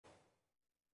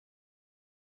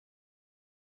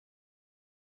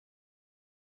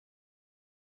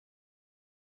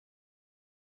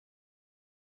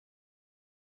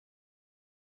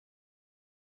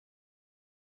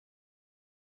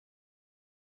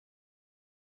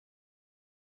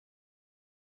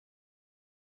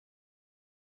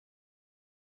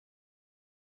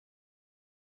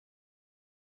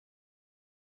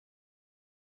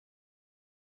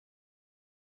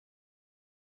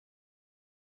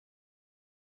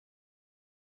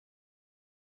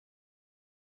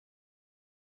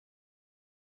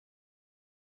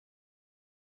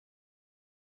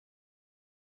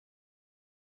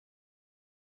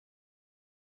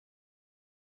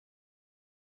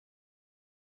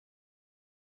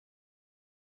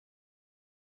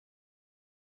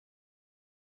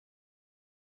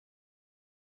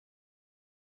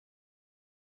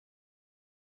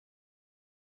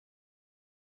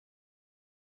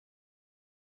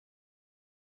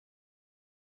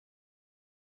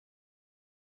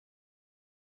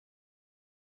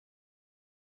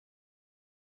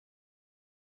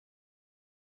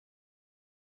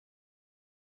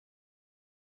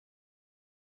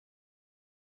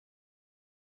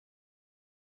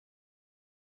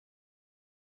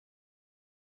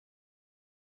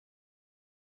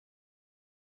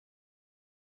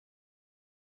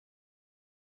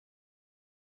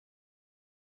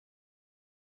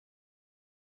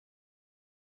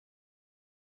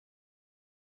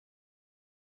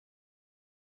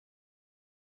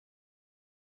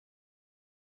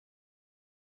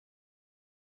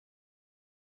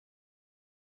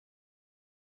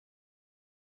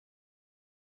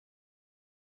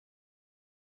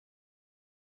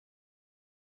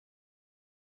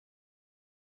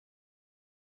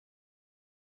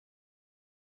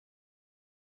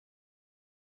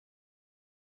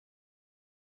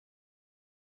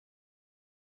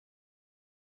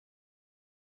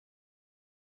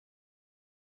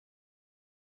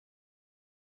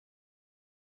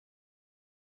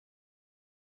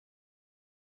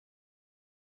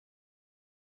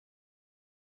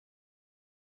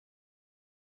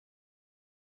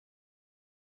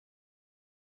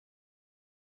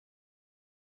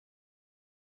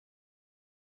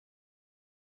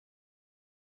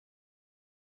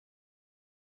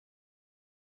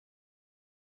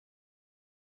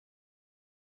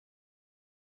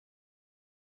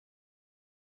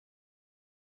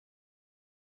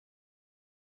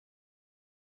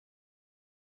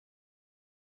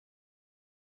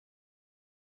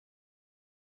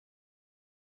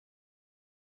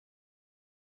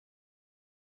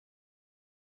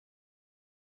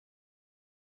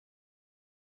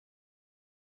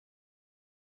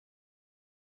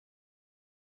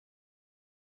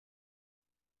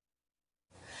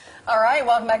All right,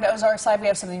 welcome back to Ozarks Live. We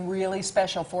have something really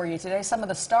special for you today. Some of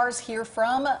the stars here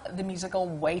from the musical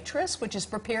Waitress, which is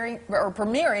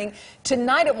premiering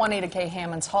tonight at Juanita K.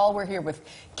 Hammons Hall. We're here with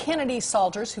Kennedy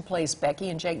Salters, who plays Becky,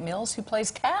 and Jake Mills, who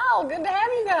plays Cal. Good to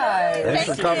have you guys. Thanks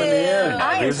for coming in.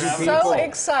 I am so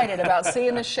excited about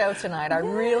seeing the show tonight. I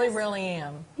really, really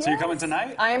am. So you're coming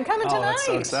tonight? I am coming tonight. Oh, that's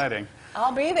so exciting.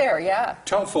 I'll be there, yeah.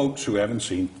 Tell folks who haven't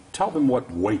seen, tell them what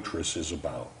Waitress is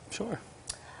about. Sure.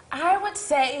 I would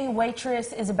say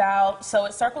Waitress is about, so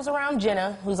it circles around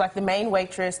Jenna, who's like the main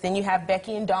waitress. Then you have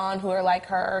Becky and Dawn, who are like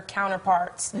her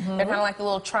counterparts. They're kind of like the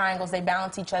little triangles. They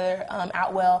balance each other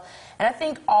out well. And I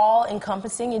think all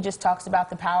encompassing, it just talks about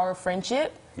the power of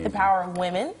friendship, the power of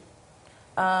women.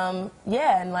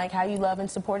 Yeah, and like how you love and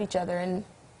support each other, and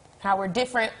how we're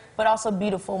different but also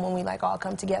beautiful when we like all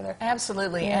come together.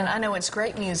 Absolutely. Yeah. And I know it's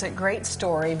great music, great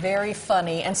story, very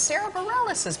funny. And Sarah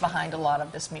Bareilles is behind a lot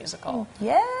of this musical.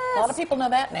 Yes. A lot of people know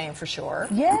that name for sure.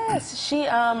 Yes. She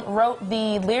wrote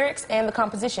the lyrics and the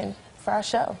composition for our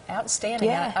show. Outstanding.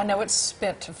 Yeah. I know it's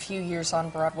spent a few years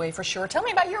on Broadway for sure. Tell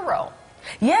me about your role.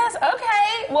 Yes,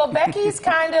 okay. Well, Becky's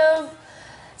kind of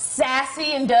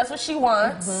sassy and does what she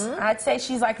wants. I'd say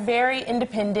she's like very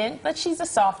independent, but she's a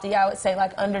softie, I would say,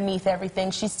 like underneath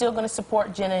everything. She's still going to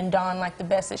support Jenna and Dawn like the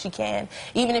best that she can,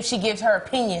 even if she gives her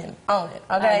opinion on it,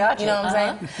 okay? You know what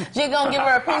I'm saying? She's going to give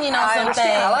her opinion on something.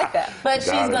 I like that. But she's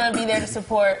going to be there to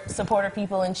support her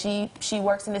people, and she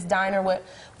works in this diner, what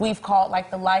we've called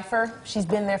like the lifer. She's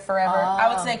been there forever.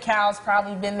 I would say Cal's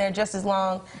probably been there just as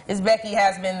long as Becky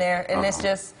has been there, and it's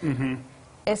just...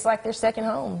 It's like their second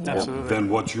home. Absolutely. Then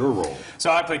what's your role? So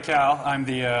I play Cal. I'm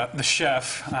the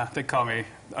chef. They call me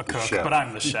a cook, but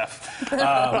I'm the chef of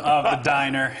the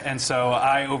diner. And so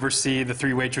I oversee the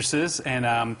three waitresses.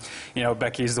 And, you know,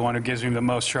 Becky's the one who gives me the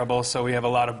most trouble, so we have a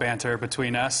lot of banter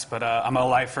between us. But I'm a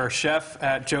lifer chef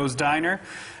at Joe's Diner.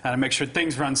 And I make sure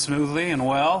things run smoothly and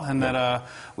well, and that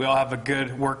we all have a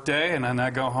good work day, and then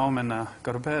I go home and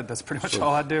go to bed. That's pretty much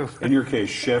all I do. In your case,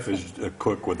 chef is a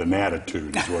cook with an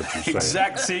attitude, is what you're saying.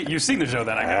 Exactly. See, you've seen the show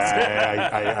then, I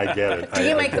guess. I get it. Do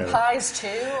you make the pies too?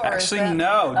 Or Actually,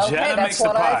 no. Okay, Jenna makes the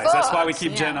pies. That's why we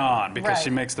keep Jenna on, because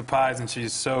she makes the pies, and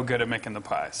she's so good at making the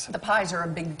pies. The pies are a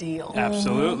big deal.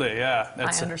 Absolutely, yeah.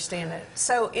 I understand it.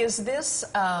 So is this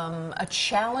a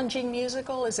challenging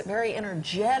musical? Is it very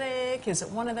energetic? Is it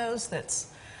one of those that's...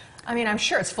 I mean, I'm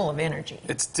sure it's full of energy.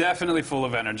 It's definitely full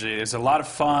of energy. There's a lot of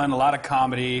fun, a lot of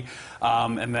comedy,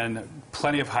 and then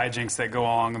plenty of hijinks that go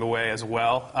along the way as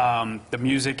well. The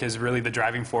music is really the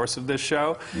driving force of this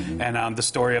show, and the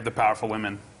story of the powerful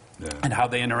women. And how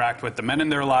they interact with the men in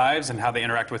their lives, and how they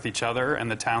interact with each other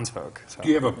and the townsfolk. So. Do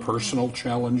you have a personal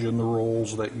challenge in the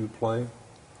roles that you play?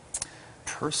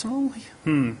 Personally?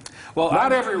 Well,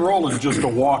 not every role is just to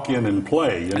walk in and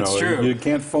play. You know, true. You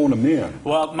can't phone them in.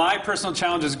 Well, my personal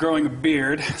challenge is growing a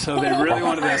beard, so they really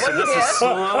wanted this. So this is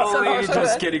slowly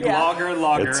just getting longer and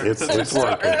longer. It's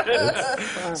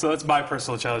working. So that's my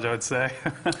personal challenge, I would say.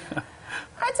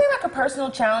 I'd say like a personal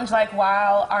challenge, like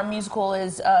while our musical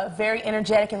is very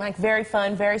energetic and like very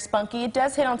fun, very spunky, it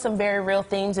does hit on some very real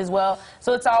themes as well.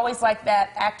 So it's always like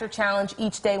that actor challenge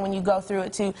each day when you go through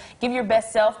it, to give your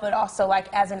best self, but also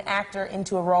like as an actor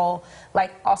into a role,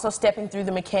 like also stepping through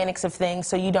the mechanics of things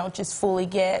so you don't just fully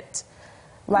get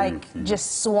like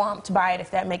just swamped by it,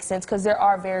 if that makes sense, because there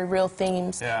are very real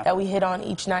themes that we hit on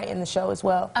each night in the show as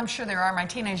well. I'm sure there are. My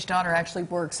teenage daughter actually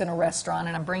works in a restaurant,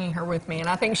 and I'm bringing her with me, and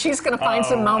I think she's going to find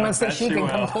some moments that she can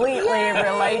completely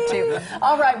relate to.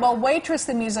 All right, well, Waitress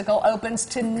the musical opens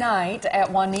tonight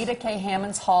at Juanita K.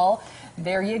 Hammons Hall.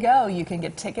 There you go. You can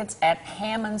get tickets at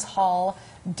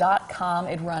hammonshall.com.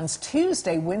 It runs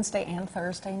Tuesday, Wednesday, and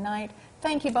Thursday night.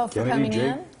 Thank you both for coming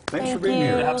in. Thanks for being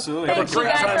here. Absolutely. Thank you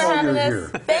guys for having us.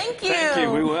 Thank you. Thank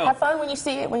you. We will. Have fun when you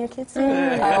see it, when your kids see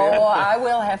it. Oh, I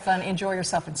will have fun. Enjoy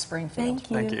yourself in Springfield. Thank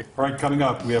you. Thank you. All right, coming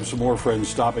up, we have some more friends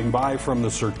stopping by from the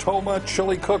Sertoma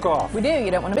Chili Cook-Off. We do.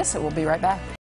 You don't want to miss it. We'll be right back.